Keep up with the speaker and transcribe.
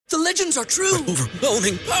The legends are true.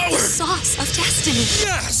 Overwhelming power. Sauce of destiny.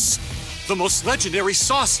 Yes! The most legendary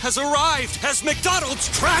sauce has arrived as McDonald's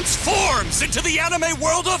transforms into the anime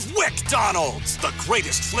world of WickDonald's. The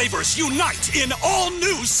greatest flavors unite in all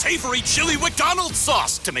new savory chili McDonald's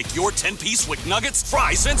sauce to make your 10-piece Wick Nuggets,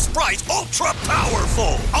 fries, and Sprite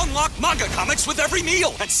ultra-powerful. Unlock manga comics with every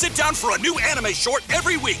meal and sit down for a new anime short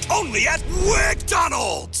every week only at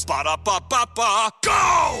WickDonald's. Ba-da-ba-ba-ba,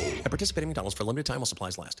 go! At participating McDonald's for a limited time while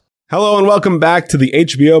supplies last. Hello and welcome back to the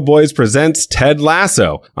HBO Boys Presents Ted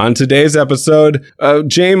Lasso. On today's episode,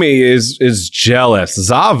 Jamie is jealous.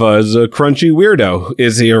 Zava is a crunchy weirdo.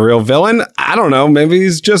 Is he a real villain? I don't know. Maybe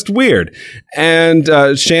he's just weird. And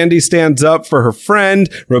Shandy stands up for her friend.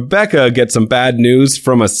 Rebecca gets some bad news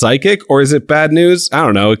from a psychic. Or is it bad news? I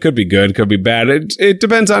don't know. It could be good. It could be bad. It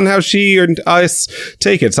depends on how she and us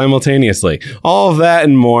take it simultaneously. All of that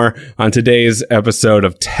and more on today's episode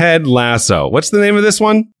of Ted Lasso. What's the name of this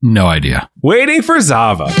one? No idea. Waiting for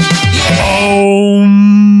Zava. Oh.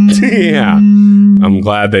 Yeah. I'm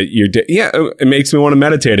glad that you did. Yeah, it makes me want to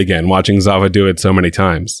meditate again, watching Zava do it so many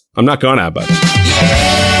times. I'm not gonna, but.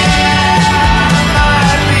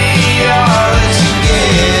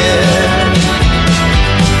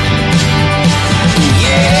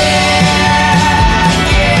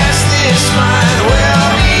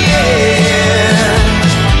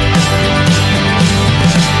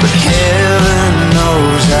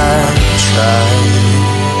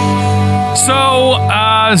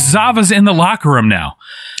 So, Zava's in the locker room now.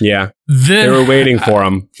 Yeah. They were waiting for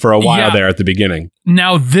him for a while there at the beginning.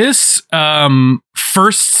 Now, this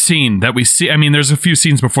first scene that we see, I mean, there's a few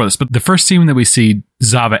scenes before this, but the first scene that we see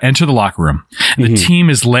Zava enter the locker room and the team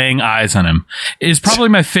is laying eyes on him is probably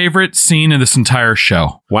my favorite scene in this entire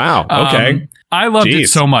show. Wow. Okay. I loved it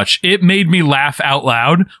so much. It made me laugh out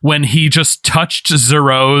loud when he just touched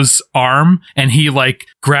Zero's arm and he like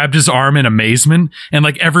grabbed his arm in amazement and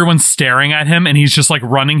like everyone's staring at him and he's just like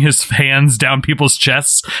running his hands down people's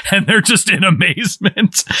chests and they're just in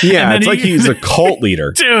amazement. Yeah, it's like he's a cult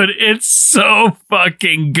leader. Dude, it's so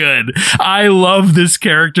fucking good. I love this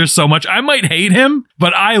character so much. I might hate him,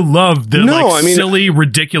 but I love the silly,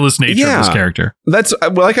 ridiculous nature of this character. That's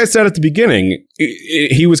like I said at the beginning,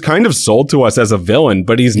 he was kind of sold to us as a villain,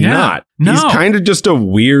 but he's not. No. He's kind of just a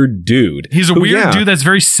weird dude. He's a weird dude that's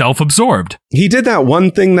very self-absorbed. He did that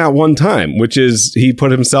one thing that one time, which is he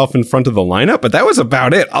put himself in front of the lineup, but that was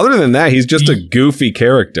about it. Other than that, he's just a goofy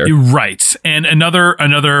character. Right. And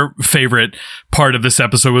another favorite part of this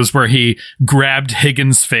episode was where he grabbed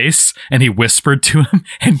Higgins' face and he whispered to him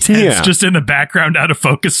and Ted's just in the background out of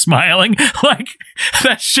focus smiling. Like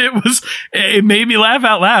that shit it made me laugh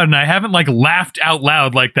out loud and I haven't like laughed out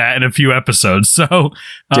loud like that in a few episodes. So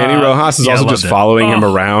Danny Rojas is also just following him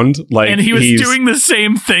around. Like, and he was doing the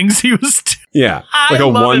same things he was doing. Yeah, like a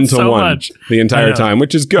one-to-one the entire time,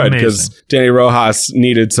 which is good because Danny Rojas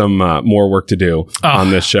needed some more work to do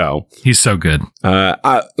on this show. He's so good.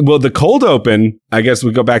 Well, the cold open, I guess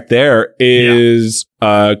we go back there, is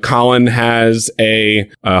Colin has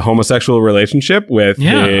a homosexual relationship with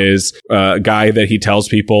his guy that he tells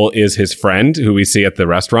people is his friend, who we see at the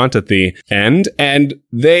restaurant at the end, and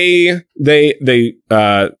they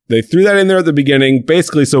threw that in there at the beginning,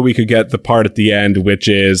 basically so we could get the part at the end, which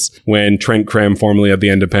is when Trent Krim, formerly of The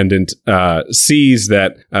Independent, sees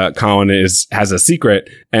that Colin has a secret,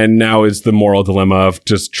 and now is the moral dilemma of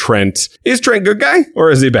just Trent. Is Trent good guy or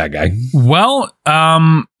is he a bad guy? Well,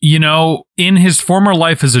 in his former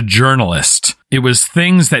life as a journalist, it was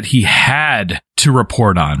things that he had to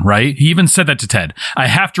report on, right? He even said that to Ted. I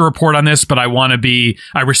have to report on this, but I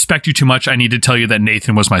respect you too much. I need to tell you that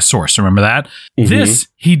Nathan was my source. Remember that? Mm-hmm. This,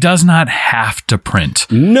 he does not have to print.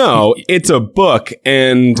 No, it's a book,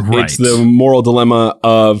 and it's the moral dilemma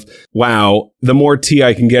of, wow, the more tea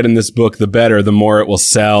I can get in this book, the better, the more it will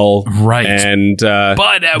sell. Right. And,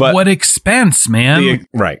 but at what expense, man?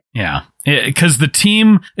 Right. Yeah. Because the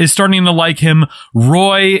team is starting to like him.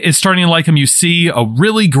 Roy is starting to like him. You see a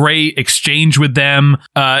really great exchange with them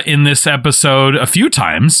in this episode a few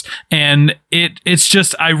times. And it's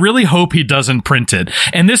just, I really hope he doesn't print it.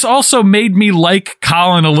 And this also made me like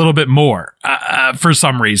Colin a little bit more for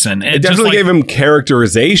some reason. It definitely gave him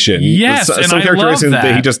characterization. Yes, and some characterization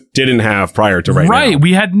that he just didn't have prior to right now.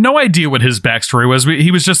 We had no idea what his backstory was.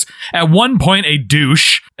 He was just at one point a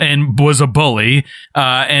douche and was a bully.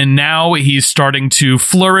 And now he's starting to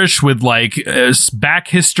flourish with like back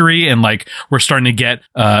history, and like we're starting to get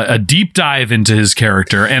a deep dive into his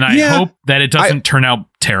character. And I hope that it doesn't turn out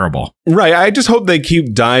terrible. Right. I just hope they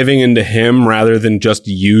keep diving into him rather than just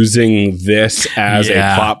using this as a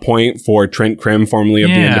plot point for Trent Crimm, formerly of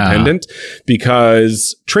The Independent,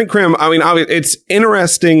 because Trent Crimm, I mean, it's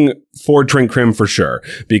interesting for Trent Crimm for sure,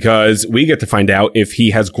 because we get to find out if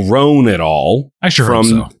he has grown at all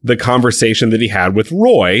from the conversation that he had with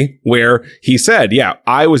Roy, where he said, yeah,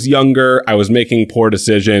 I was younger, I was making poor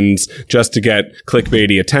decisions just to get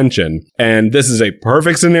clickbaity attention. And this is a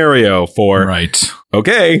perfect scenario for,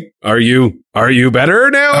 okay, are you better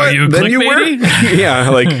now than you were? Yeah,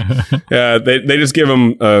 like they just give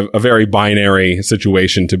him a very binary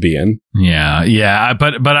situation to be in. Yeah,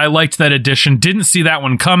 but I liked that addition. Didn't see that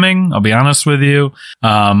one coming, I'll be honest with you.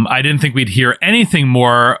 I didn't think we'd hear anything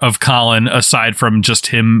more of Colin aside from just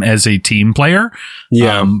him as a team player.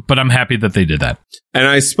 Yeah, but I'm happy that they did that. And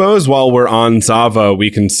I suppose while we're on Zava, we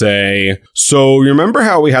can say, so you remember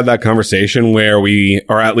how we had that conversation where we,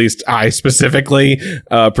 or at least I specifically,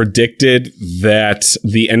 predicted that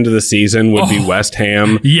the end of the season would be West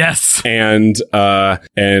Ham. Yes. And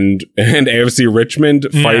AFC Richmond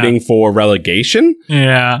fighting for relegation?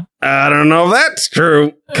 Yeah. I don't know if that's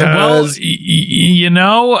true. Well,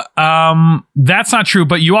 that's not true.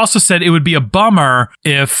 But you also said it would be a bummer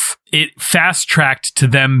if it fast tracked to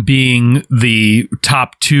them being the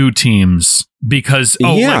top two teams, because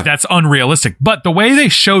like, that's unrealistic. But the way they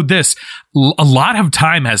showed this, a lot of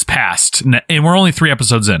time has passed, and we're only 3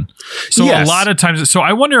 episodes in. So a lot of times. So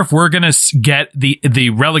I wonder if we're going to get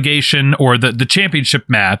the relegation or the championship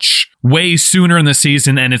match way sooner in the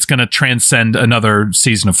season, and it's going to transcend another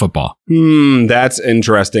season of football. That's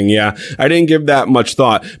interesting. Yeah, I didn't give that much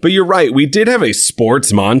thought, but you're right. We did have a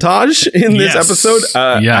sports montage in this episode.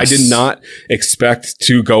 I did not expect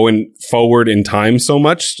to go forward in time so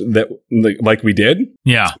much that like we did.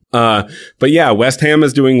 Yeah. But yeah, West Ham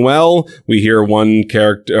is doing well. We hear one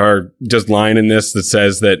character or just line in this that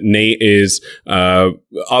says that Nate is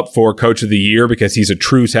up for Coach of the Year because he's a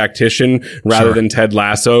true tactician rather than Ted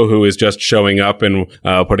Lasso, who is just showing up and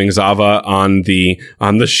putting Zava on the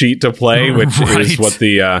sheet to play, which is what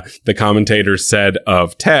the commentators said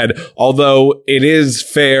of Ted. Although it is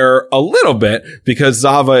fair a little bit because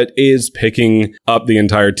Zava is picking up the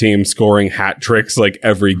entire team, scoring hat tricks like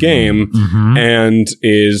every game, and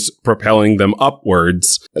is propelling them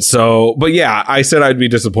upwards. So, but yeah, I said I'd be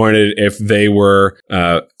disappointed if they were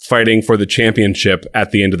fighting for the championship at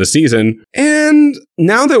the end of the season. And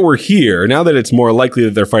now that we're here, now that it's more likely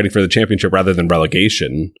that they're fighting for the championship rather than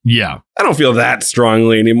relegation. Yeah. I don't feel that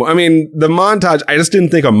strongly anymore. I mean, the montage, I just didn't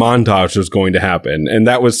think a montage was going to happen. And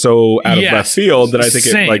that was so out of left field that I think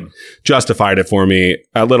it like justified it for me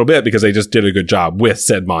a little bit because they just did a good job with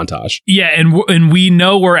said montage. Yeah. And we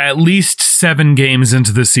know we're at least 7 games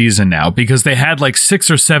into the season now because they had like 6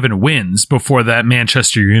 or 7 wins before that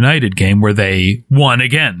Manchester United game where they won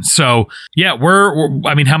again. So yeah, we're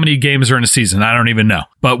I mean, how many games are in a season? I don't even know,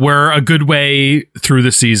 but we're a good way through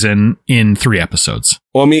the season in 3 episodes.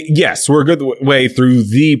 Well, I mean, yes, we're a good way through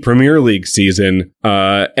the Premier League season.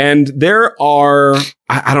 And there are,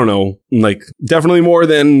 I don't know, like definitely more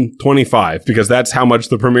than 25 because that's how much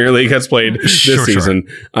the Premier League has played this season.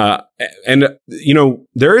 And, you know,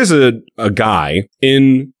 there is a guy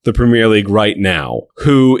in the Premier League right now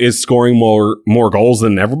who is scoring more goals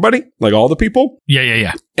than everybody, like all the people.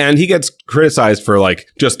 Yeah. And he gets criticized for like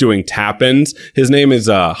just doing tap-ins. His name is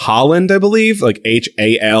Haaland, I believe, like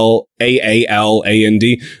Haaland.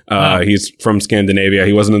 He's from Scandinavia.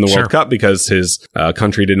 He wasn't in the World Cup because his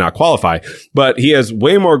country did not qualify, but he has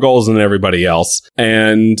way more goals than everybody else.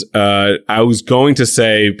 And I was going to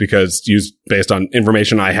say, because used based on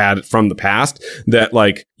information I had from the past, that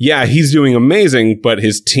like, yeah, he's doing amazing, but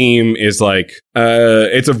his team is like,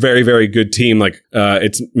 it's a very, very good team. Like,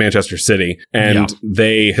 it's Manchester City and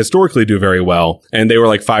they historically do very well. And they were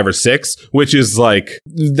like 5 or 6, which is like,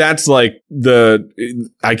 that's like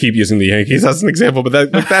I keep using the Yankees as an example,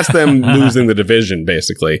 but that's them losing the division,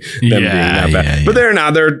 basically. Them being that bad. Yeah. But they're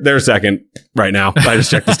not, they're second right now. I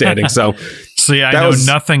just checked the standings. So I know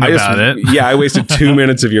nothing about it. Yeah, I wasted 2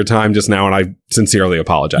 minutes of your time just now, and I sincerely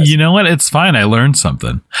apologize. You know what? It's fine. I learned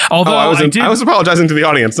something. Although I was apologizing to the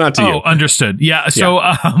audience, not to you. Oh, understood. Yeah. So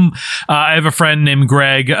I have a friend named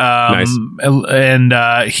Greg, nice.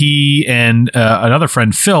 And he and another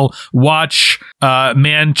friend, Phil, watch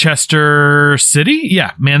Manchester City.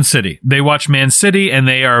 Yeah, Man City. They watch Man City, and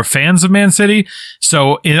they are fans of Man City.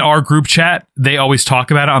 So in our group chat, they always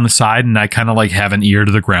talk about it on the side, and I kind of like have an ear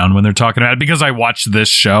to the ground when they're talking about it because I watch this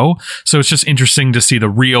show. So it's just interesting to see the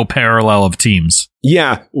real parallel of teams.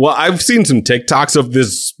 Yeah, well, I've seen some TikToks of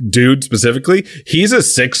this dude specifically. He's a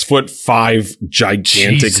 6'5"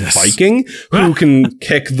 gigantic Viking who can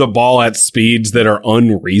kick the ball at speeds that are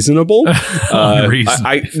unreasonable.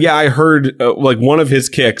 I heard like one of his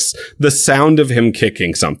kicks, the sound of him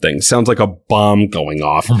kicking something sounds like a bomb going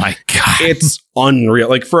off. Oh my God. It's unreal.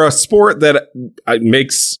 Like for a sport that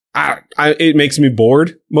it makes me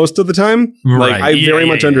bored most of the time. Right. Like I very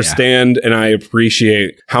much understand and I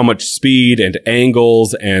appreciate how much speed and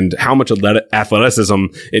angles and how much athleticism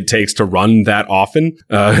it takes to run that often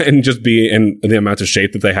and just be in the amount of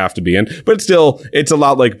shape that they have to be in. But still, it's a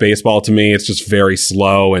lot like baseball to me. It's just very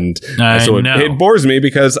slow. And so it bores me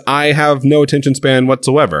because I have no attention span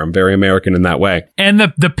whatsoever. I'm very American in that way. And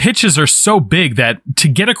the pitches are so big that to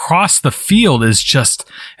get across the field is just,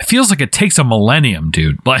 it feels like it takes a millennium,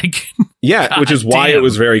 dude. Like, yeah, God, which is why it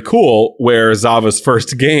was very cool where Zava's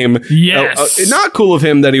first game. Yes. Not cool of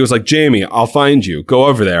him that he was like, Jamie, I'll find you. Go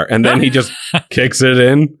over there. And then he just kicks it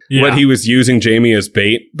in. Yeah. When he was using Jamie as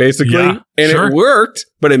bait, basically. Yeah, and it worked,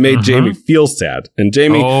 but it made Jamie feel sad. And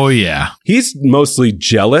Jamie, he's mostly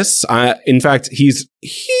jealous. In fact, he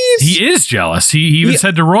is jealous. He even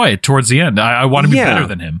said to Roy towards the end, I want to be better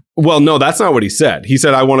than him. Well, no, that's not what he said. He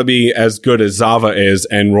said, I want to be as good as Zava is.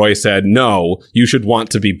 And Roy said, no, you should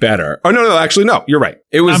want to be better. Oh, no, actually, no, you're right.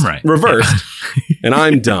 It was reversed and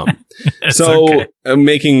I'm dumb. So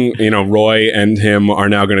making, Roy and him are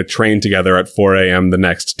now going to train together at 4 a.m. the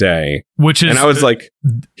next day. And I was like,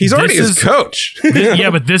 he's already his coach.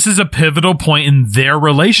 Yeah, but this is a pivotal point in their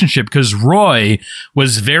relationship because Roy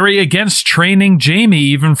was very against training Jamie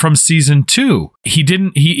even from season 2.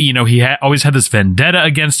 He always had this vendetta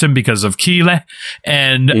against him because of Keela.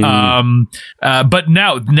 And, but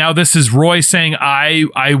now this is Roy saying,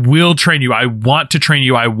 I will train you. I want to train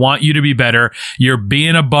you. I want you to be better. You're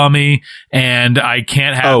being a bummy and I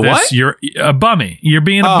can't have this. What? You're a bummy. You're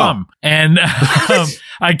being a bum. And,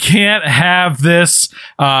 I can't have this,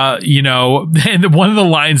 and one of the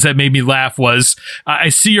lines that made me laugh was, I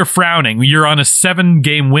see you're frowning. You're on a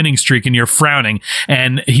 7-game winning streak and you're frowning.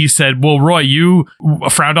 And he said, well, Roy, you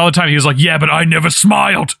frowned all the time. He was like, yeah, but I never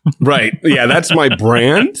smiled. Right. Yeah, that's my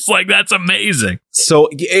brand. It's like, that's amazing. So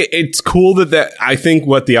it's cool that I think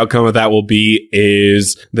what the outcome of that will be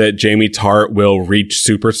is that Jamie Tart will reach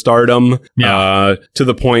superstardom to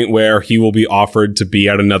the point where he will be offered to be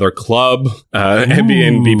at another club and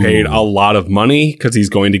be paid a lot of money because he's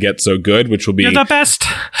going to get so good, which will be you're the best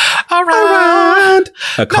around.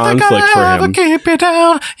 A conflict for him. Keep you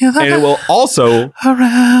down. And it will also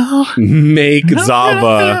make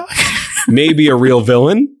Zava maybe a real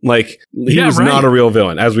villain. Like he was not a real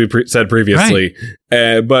villain, as we said previously.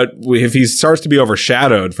 Right. But if he starts to be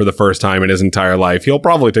overshadowed for the first time in his entire life, he'll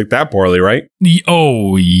probably take that poorly, right?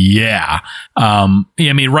 Oh, yeah. I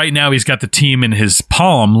mean, right now he's got the team in his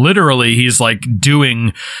palm. Literally, he's like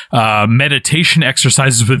doing meditation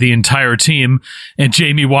exercises with the entire team. And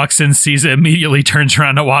Jamie walks in, sees it, immediately turns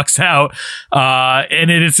around and walks out. And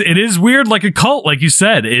it is weird, like a cult, like you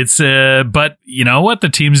said. It's but you know what? The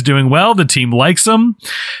team's doing well. The team likes him.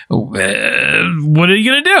 What are you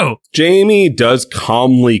going to do? Jamie does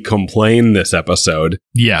calmly complain this episode.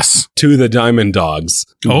 Yes. To the Diamond Dogs.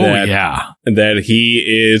 That he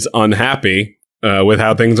is unhappy with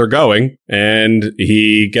how things are going. And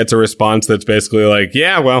he gets a response that's basically like,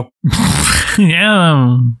 yeah, well.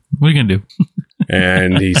 Yeah, what are you going to do?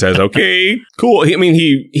 And he says, okay, cool.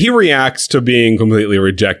 He reacts to being completely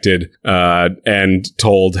rejected and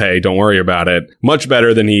told, hey, don't worry about it, much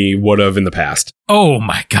better than he would have in the past. Oh,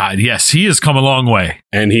 my God. Yes, he has come a long way.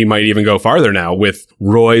 And he might even go farther now with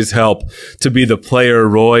Roy's help to be the player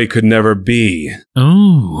Roy could never be.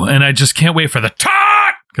 Ooh, and I just can't wait for the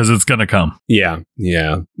talk because it's going to come. Yeah.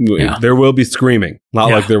 There will be screaming,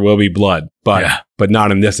 not like there will be blood, but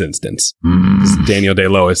not in this instance. Daniel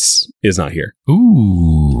Day-Lewis is not here.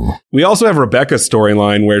 Ooh. We also have Rebecca's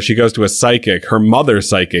storyline where she goes to a psychic, her mother's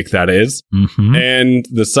psychic, that is. Mm-hmm. And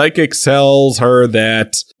the psychic tells her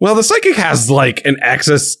that, well, the psychic has like an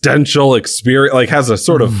existential experience, like has a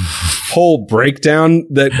sort of whole breakdown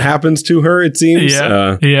that happens to her, it seems.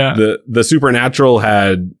 The supernatural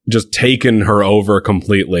had just taken her over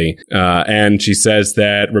completely. And she says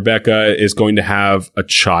that Rebecca is going to have a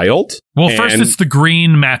child. Well, first it's the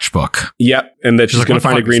green matchbook. Yep. And that she's going to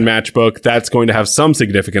find a green matchbook. That's going to have some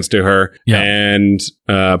significance to her. Yeah. And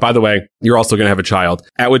by the way, you're also going to have a child.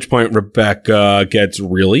 At which point Rebecca gets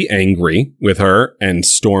really angry with her and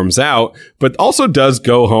storms out, but also does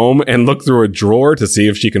go home and look through a drawer to see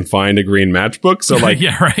if she can find a green matchbook. So like,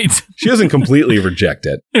 yeah, right. She doesn't completely reject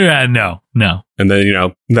it. Yeah, no. And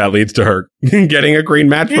then, that leads to her getting a green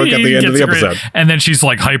matchbook at the end of the episode. And then she's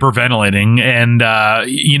like hyperventilating. And,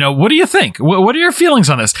 what do you think? What are your feelings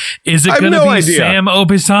on this? Is it going to be Sam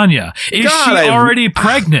Obisanya? Is she already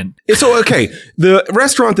pregnant? So, okay, the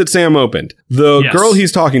restaurant that Sam opened, the girl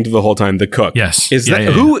he's talking to the whole time, the cook. Yes.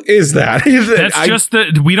 Who is that?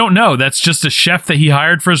 That's we don't know. That's just a chef that he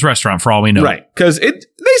hired for his restaurant for all we know. Right. Because they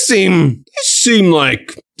seem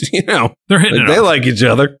like, they're hitting they like each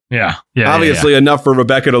other. Yeah. Obviously enough for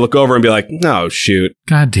Rebecca to look over and be like, no, shoot.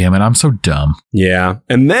 God damn it. I'm so dumb. Yeah.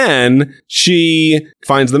 And then she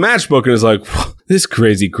finds the matchbook and is like, this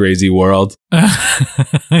crazy, crazy world.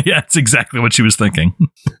 Yeah, it's exactly what she was thinking.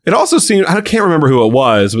 It also seemed, I can't remember who it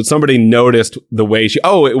was, but somebody noticed the way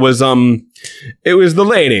it was the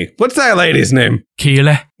lady. What's that lady's name?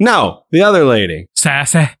 Keely? No, the other lady.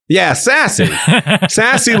 Sassy? Yeah, Sassy.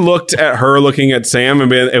 Sassy looked at her looking at Sam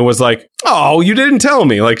and was like, oh, you didn't tell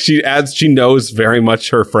me. Like she knows very much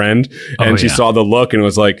her friend and she saw the look and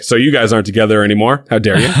was like, so you guys aren't together anymore? How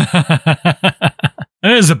dare you?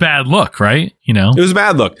 It is a bad look, right? It was a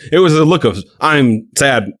bad look. It was a look of, I'm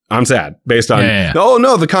sad based on, oh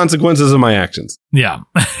no, the consequences of my actions. Yeah.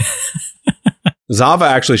 Zava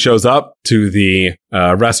actually shows up to the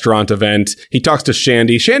restaurant event. He talks to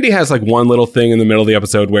Shandy. Shandy has like one little thing in the middle of the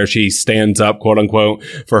episode where she stands up, quote unquote,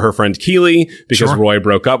 for her friend Keely because Roy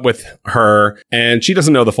broke up with her and she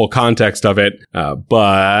doesn't know the full context of it.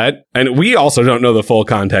 And we also don't know the full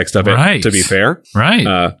context of it, to be fair.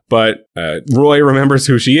 Right. But Roy remembers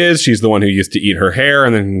who she is. She's the one who used to eat her hair.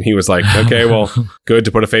 And then he was like, okay, well, good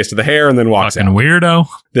to put a face to the hair, and then walks out. Weirdo.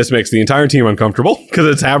 This makes the entire team uncomfortable because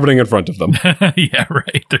it's happening in front of them. Yeah,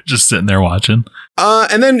 right. They're just sitting there watching.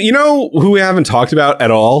 And then, who we haven't talked about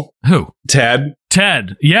at all? Who? Ted,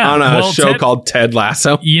 yeah. On a show called Ted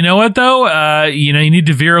Lasso. You know what, though? You need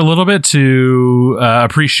to veer a little bit to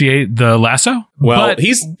appreciate the lasso. Well,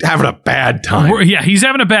 he's having a bad time. Yeah, he's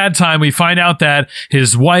having a bad time. We find out that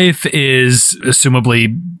his wife is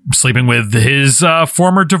assumably sleeping with his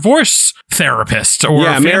former divorce therapist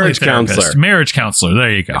or marriage counselor. Marriage counselor.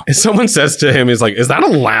 There you go. Someone says to him, he's like, is that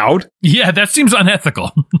allowed? Yeah, that seems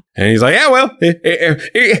unethical. And he's like, yeah, well,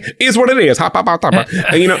 it is what it is. Hop, hop, hop, hop.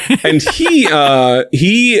 And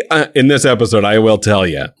he in this episode, I will tell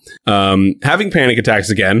you, having panic attacks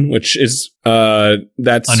again, which is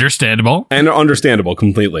that's understandable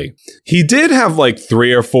completely. He did have like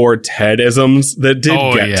 3 or 4 Ted-isms that did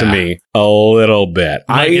get to me a little bit.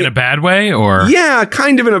 In a bad way, or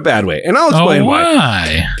kind of in a bad way, and I'll explain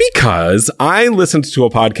why. Because I listened to a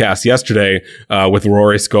podcast yesterday with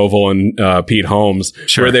Rory Scovel and Pete Holmes,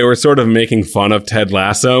 where they were sort of making fun of Ted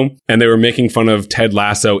Lasso, and they were making fun of Ted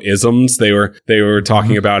Lasso isms. They were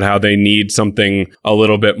talking about how they need something a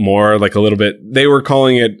little bit more, like a little bit. They were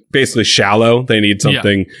calling it basically shallow. They need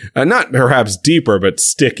something not perhaps deeper, but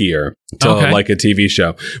stickier to like a TV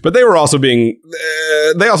show. But they were also being.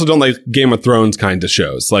 They also don't like Game of Thrones kind of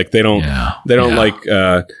shows. Like they don't like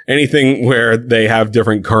anything where they have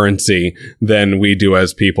different currency than we do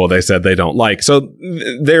as people. They said they don't like. So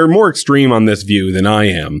they're more extreme on this view than I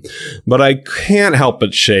am. But I can't help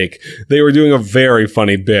but shake. They were doing a very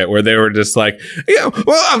funny bit where they were just like,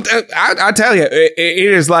 I tell you,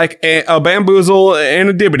 it is like a bamboozle and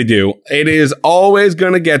a dibbity-doo. It is always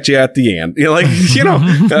going to get you at the end.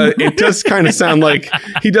 It does kind of sound like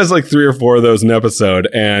he does like 3 or 4 of those in an episode.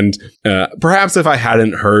 And perhaps if I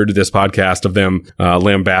hadn't heard this podcast of them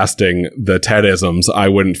lambasting the Ted-isms, I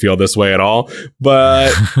wouldn't feel this way at all.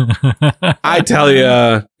 But I tell you,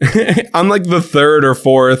 I'm like the 3rd or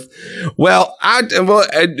 4th.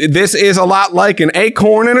 This is a lot like an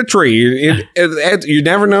acorn in a tree. You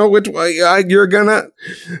never know which way you're gonna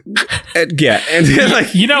get. And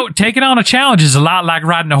taking on a challenge is a lot like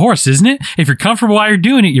riding a horse, isn't it? If you're comfortable while you're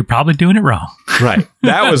doing it, you're probably doing it wrong. Right.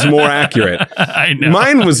 That was more accurate. I know.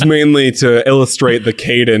 Mine was mainly to illustrate the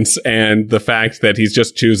cadence and the fact that he's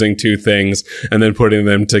just choosing 2 things and then putting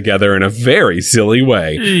them together in a very silly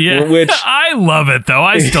way. Yeah. Which I love it, though.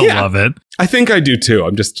 I still love it. I think I do, too.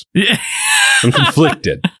 I'm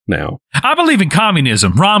conflicted now. I believe in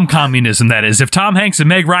communism, rom-communism, that is. If Tom Hanks and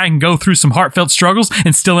Meg Ryan can go through some heartfelt struggles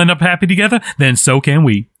and still end up happy together, then so can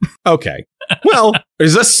we. Okay. Well,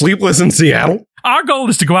 is this Sleepless in Seattle? Our goal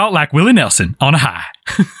is to go out like Willie Nelson on a high.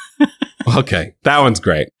 Okay, that one's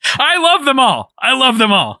great. I love them all. I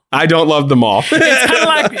don't love them all.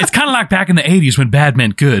 It's kind of like back in the 80s when bad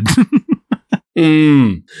meant good.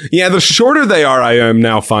 Yeah, the shorter they are, I am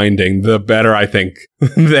now finding, the better I think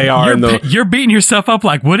they are. You're beating yourself up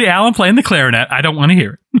like Woody Allen playing the clarinet. I don't want to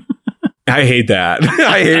hear it. I hate that.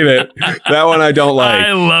 I hate it. That one I don't like.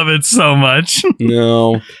 I love it so much.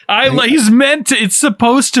 No. It's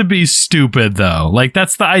supposed to be stupid, though. Like,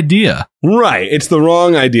 that's the idea. Right. It's the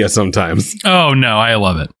wrong idea sometimes. Oh, no. I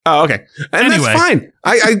love it. Oh, okay. And anyway. That's fine.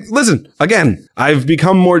 I listen, again, I've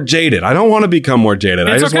become more jaded. I don't want to become more jaded.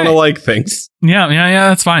 I just want to like things. Yeah.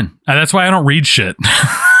 That's fine. That's why I don't read shit.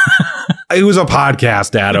 It was a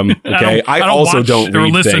podcast, Adam. Okay, I also don't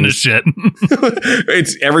read listen things. to shit.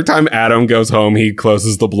 It's every time Adam goes home, he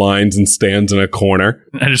closes the blinds and stands in a corner.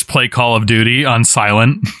 I just play Call of Duty on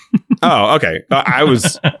silent. Oh, okay. I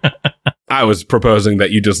was proposing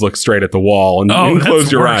that you just look straight at the wall and close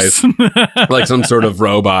your eyes, like some sort of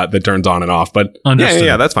robot that turns on and off. But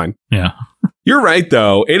yeah, that's fine. Yeah. You're right,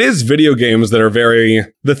 though. It is video games that are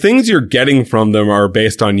the things you're getting from them are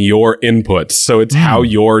based on your inputs. So it's how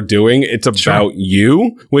you're doing. It's about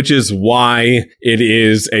you, which is why it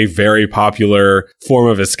is a very popular form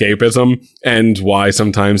of escapism and why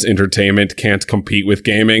sometimes entertainment can't compete with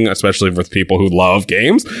gaming, especially with people who love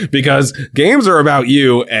games, because games are about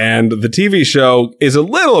you and the TV show is a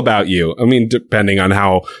little about you. I mean, depending on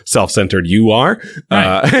how self-centered you are.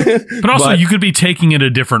 Right. But also you could be taking it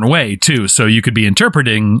a different way, too. So you could be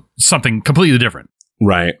interpreting something completely different.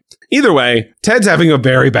 Right. Either way, Ted's having a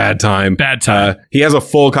very bad time. He has a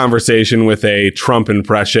full conversation with a Trump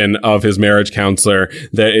impression of his marriage counselor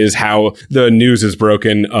that is how the news is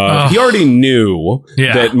broken. He already knew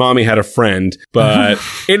that mommy had a friend, but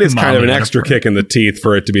it is kind of an extra kick in the teeth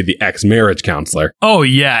for it to be the ex-marriage counselor. Oh,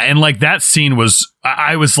 yeah. And like that scene was,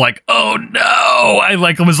 I was like, oh no. I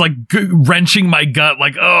was wrenching my gut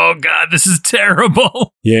like, oh God, this is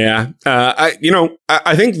terrible. Yeah. I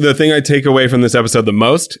think the thing I take away from this episode the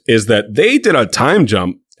most is that they did a time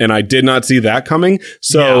jump and I did not see that coming.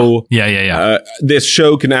 So this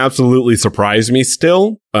show can absolutely surprise me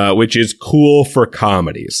still, which is cool for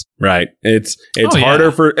comedies, right? It's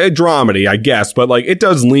harder for a dramedy, I guess, but like it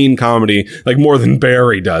does lean comedy like more than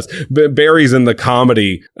Barry does. Barry's in the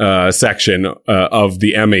comedy section of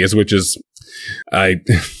the Emmys, which is I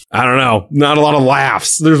don't know. Not a lot of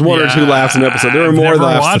laughs. There's one or two laughs in the episode. There are more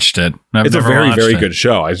laughs. I've watched it. It's a very, very good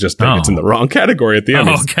show. I just think it's in the wrong category at the end.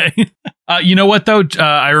 Okay. You know what, though?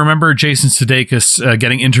 I remember Jason Sudeikis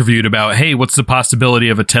getting interviewed about, hey, what's the possibility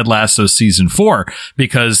of a Ted Lasso season 4?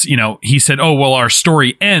 Because, he said, oh, well, our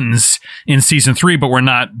story ends in season 3, but we're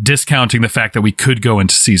not discounting the fact that we could go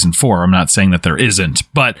into season 4. I'm not saying that there isn't.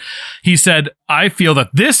 But he said, I feel that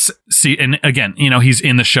and again, he's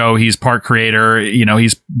in the show. He's part creator.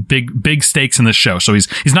 He's big stakes in the show. So he's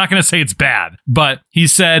not going to say it's bad. But he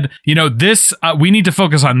said, this, we need to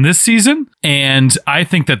focus on this season. And I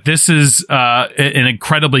think that this is an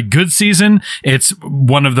incredibly good season. It's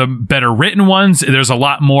one of the better written ones. There's a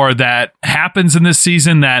lot more that happens in this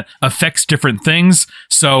season that affects different things.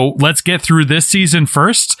 So let's get through this season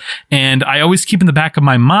first. And I always keep in the back of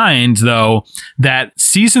my mind, though, that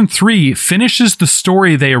season 3 finishes the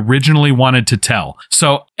story they originally wanted to tell.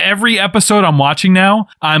 So every episode I'm watching now,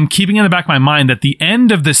 I'm keeping in the back of my mind that the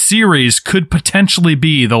end of the series could potentially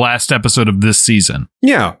be the last episode of this season.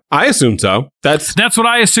 Yeah, I assume so. That's what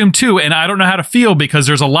I assume too, and I don't know how to feel because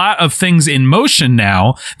there's a lot of things in motion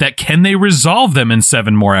now that can they resolve them in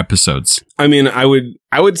 7 more episodes? I mean, I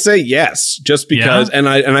would say yes, just because, and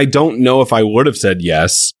I don't know if I would have said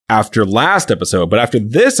yes after last episode, but after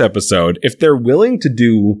this episode, if they're willing to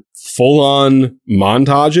do full-on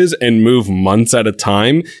montages and move months at a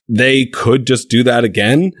time, they could just do that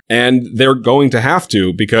again, and they're going to have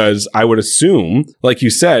to, because I would assume, like you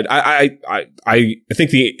said, I think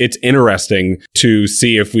it's interesting to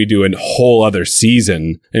see if we do a whole other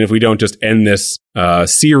season, and if we don't just end this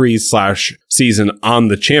series/season on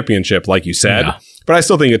the championship, like you said. Yeah. But I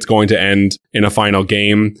still think it's going to end in a final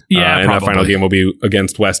game. And that final game will be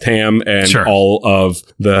against West Ham. And all of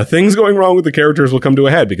the things going wrong with the characters will come to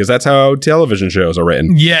a head, because that's how television shows are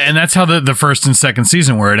written. Yeah, and that's how the first and second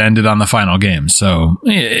season, where it ended on the final game. So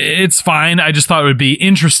it's fine. I just thought it would be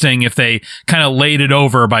interesting if they kind of laid it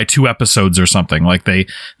over by 2 episodes or something. Like they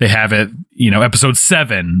have it, episode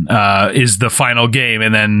 7 is the final game.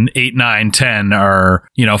 And then 8, 9, 10 are,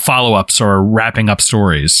 follow-ups or wrapping up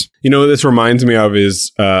stories. What this reminds me of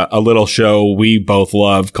is a little show we both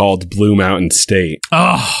love called Blue Mountain State.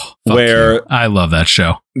 Oh, where I love that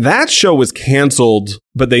show. that show was canceled,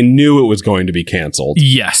 but they knew it was going to be canceled.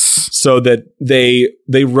 Yes. So that they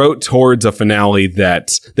wrote towards a finale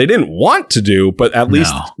that they didn't want to do, but at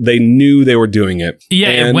least they knew they were doing it. Yeah,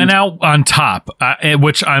 it went out on top,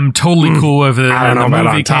 which I'm totally cool with. I don't know about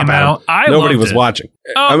on top. Nobody was watching.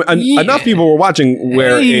 Enough people were watching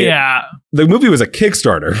where the movie was a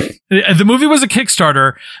Kickstarter. The movie was a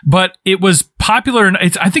Kickstarter, but it was popular. And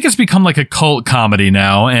I think it's become like a cult comedy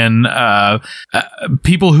now. And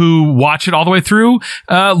people who watch it all the way through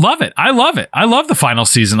love it. I love it. I love the final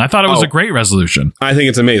season. I thought it was a great resolution. I think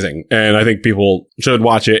it's amazing. And I think people should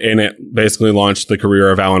watch it. And it basically launched the career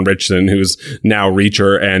of Alan Ritchson, who's now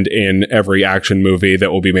Reacher and in every action movie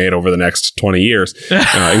that will be made over the next 20 years,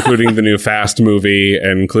 including the new Fast movie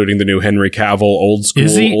and including the new Henry Cavill old school,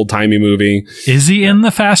 old-timey movie. Is he in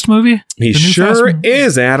the Fast movie? He sure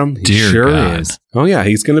is, Adam. He sure is. Oh, yeah.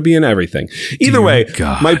 He's going to be in everything. Either way,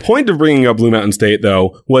 my point of bringing up Blue Mountain State,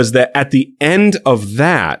 though, was that at the end of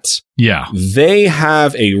that, they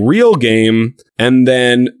have a real game. And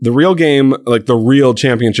then the real game, like the real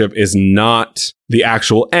championship, is not the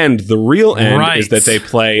actual end. The real end is that they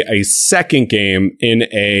play a second game in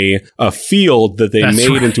a field that they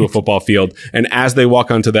made into a football field. And as they walk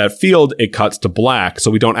onto that field, it cuts to black. So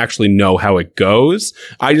we don't actually know how it goes.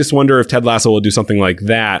 I just wonder if Ted Lasso will do something like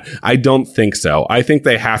that. I don't think so. I think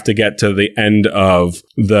they have to get to the end of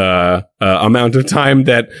the amount of time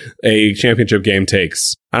that a championship game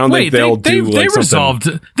takes. I don't think they'll do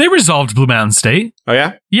something. They resolved Blue Mountain State. Oh,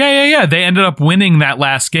 yeah? Yeah. They ended up winning that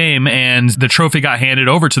last game, and the trophy got handed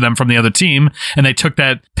over to them from the other team, and they took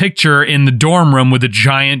that picture in the dorm room with a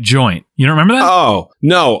giant joint. You don't remember that? Oh,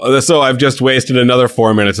 no. So I've just wasted another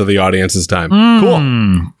 4 minutes of the audience's time.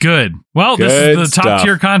 Cool. Good. Well, this is the top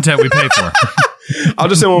tier content we pay for. I'll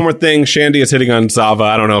just say one more thing. Shandy is hitting on Zava.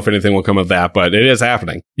 I don't know if anything will come of that, but it is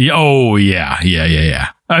happening. Oh, yeah.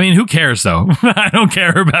 I mean, who cares, though? I don't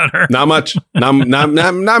care about her. Not much.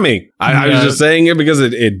 Not me. I was just saying it because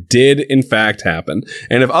it did, in fact, happen.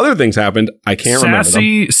 And if other things happened, I can't remember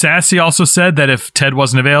them. Sassy also said that if Ted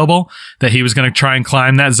wasn't available, that he was going to try and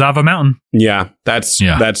climb that Zava mountain. Yeah, that's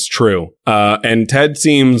true. And Ted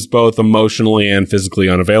seems both emotionally and physically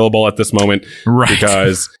unavailable at this moment. Right.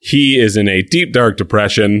 Because he is in a deep, dark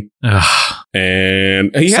depression.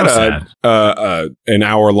 And he had an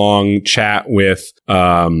hour-long chat with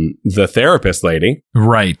the therapist lady.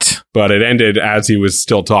 Right. But it ended as he was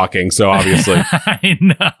still talking, so obviously I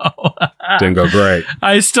know. Didn't go great.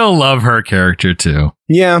 I still love her character, too.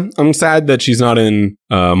 Yeah, I'm sad that she's not in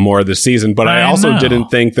more of this season, but I also didn't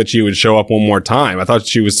think that she would show up one more time. I thought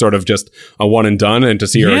she was sort of just a one and done, and to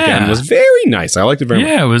see her again was very nice. I liked it very much.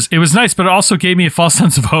 Yeah, it was nice, but it also gave me a false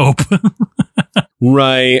sense of hope.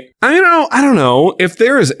 Right. I don't know. If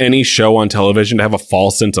there is any show on television to have a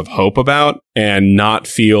false sense of hope about and not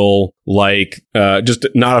feel like just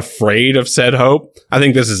not afraid of said hope, I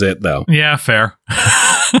think this is it, though. Yeah, fair.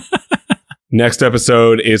 Next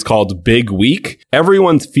episode is called Big Week.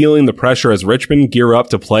 Everyone's feeling the pressure as Richmond gear up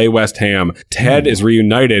to play West Ham. Ted is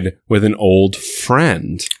reunited with an old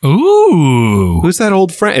friend. Ooh. Who's that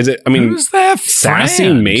old friend? Is it, who's that friend?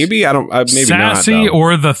 Sassy, maybe? Maybe Sassy not. Sassy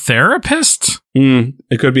or the therapist?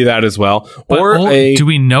 It could be that as well. Do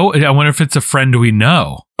we know? I wonder if it's a friend we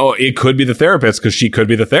know. Oh, it could be the therapist because she could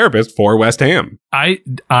be the therapist for West Ham. I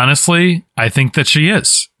think that she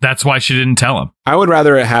is. That's why she didn't tell him. I would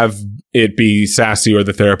rather have it be Sassy or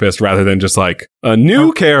the therapist rather than just like a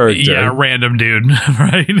new character. Yeah, random dude,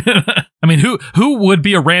 right? I mean, who would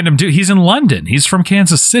be a random dude? He's in London. He's from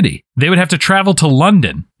Kansas City. They would have to travel to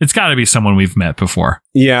London. It's got to be someone we've met before.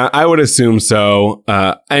 Yeah, I would assume so.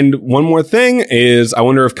 And one more thing is, I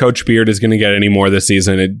wonder if Coach Beard is going to get any more this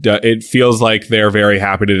season. It feels like they're very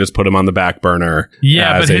happy to just put him on the back burner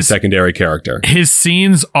as a secondary character. His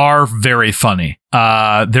scenes are very funny.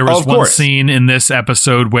 There was one scene in this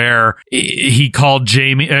episode where he called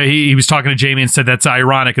Jamie, he was talking to Jamie and said, "That's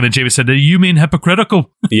ironic." And then Jamie said, "You mean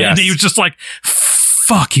hypocritical?" Yes. And he was just like,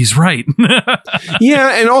 fuck, he's right.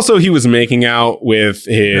 Yeah, and also he was making out with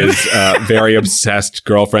his very obsessed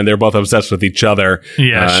girlfriend. They were both obsessed with each other.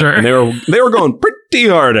 Yeah, sure. And they were going pretty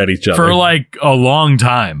hard at each other. For like a long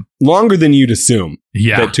time. Longer than you'd assume.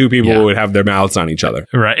 Yeah. That two people would have their mouths on each other.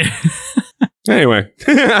 Right. Anyway.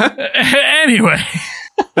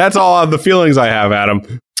 That's all of the feelings I have,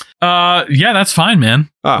 Adam. Yeah, that's fine, man.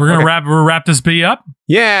 We're gonna wrap this B up.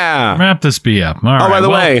 Yeah. Wrap this B up. All right. By the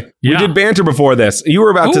way, we did banter before this. You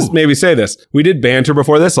were about to maybe say this. We did banter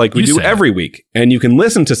before this, like we do every week. And you can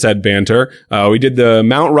listen to said banter. We did the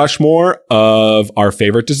Mount Rushmore of our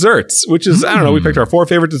favorite desserts, which is, I don't know, we picked our 4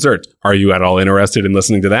 favorite desserts. Are you at all interested in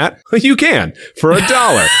listening to that? You can for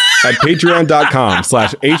 $1 at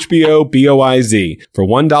patreon.com/HBOBOIZ. For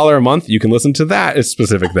 $1 a month, you can listen to that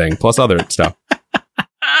specific thing, plus other stuff.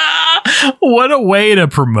 What a way to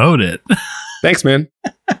promote it. Thanks, man.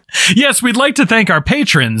 Yes, we'd like to thank our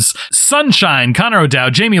patrons: Sunshine, Connor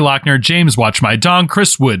O'Dowd, Jamie Lochner, James Watch My Dog,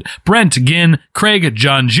 Chris Wood, Brent Ginn, Craig,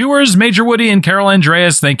 John Jewers, Major Woody, and Carol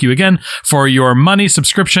Andreas. Thank you again for your money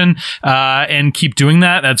subscription, and keep doing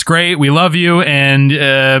that. That's great. We love you, and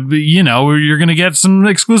you're going to get some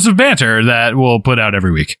exclusive banter that we'll put out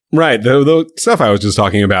every week. Right, the stuff I was just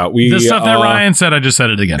talking about. The stuff that Ryan said, I just said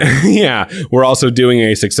it again. Yeah, we're also doing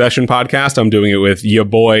a Succession podcast. I'm doing it with your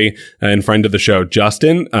boy and friend of the show,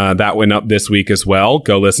 Justin. That went up this week as well.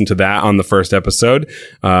 Go listen to that on the first episode.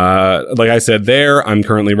 Like I said there, I'm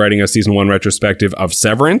currently writing a season 1 retrospective of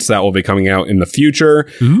Severance. That will be coming out in the future.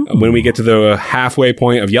 When we get to the halfway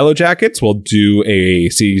point of Yellow Jackets, we'll do a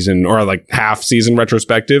season or like half season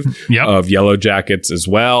retrospective of Yellow Jackets as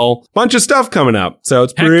well. Bunch of stuff coming up. So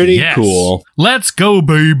it's pretty cool. Let's go,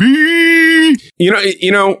 baby. When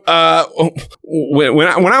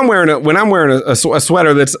I'm wearing a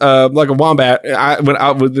sweater that's like a wombat,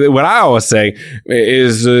 what I always say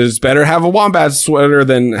is better have a wombat sweater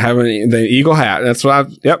than have an eagle hat. That's what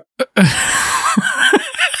yep.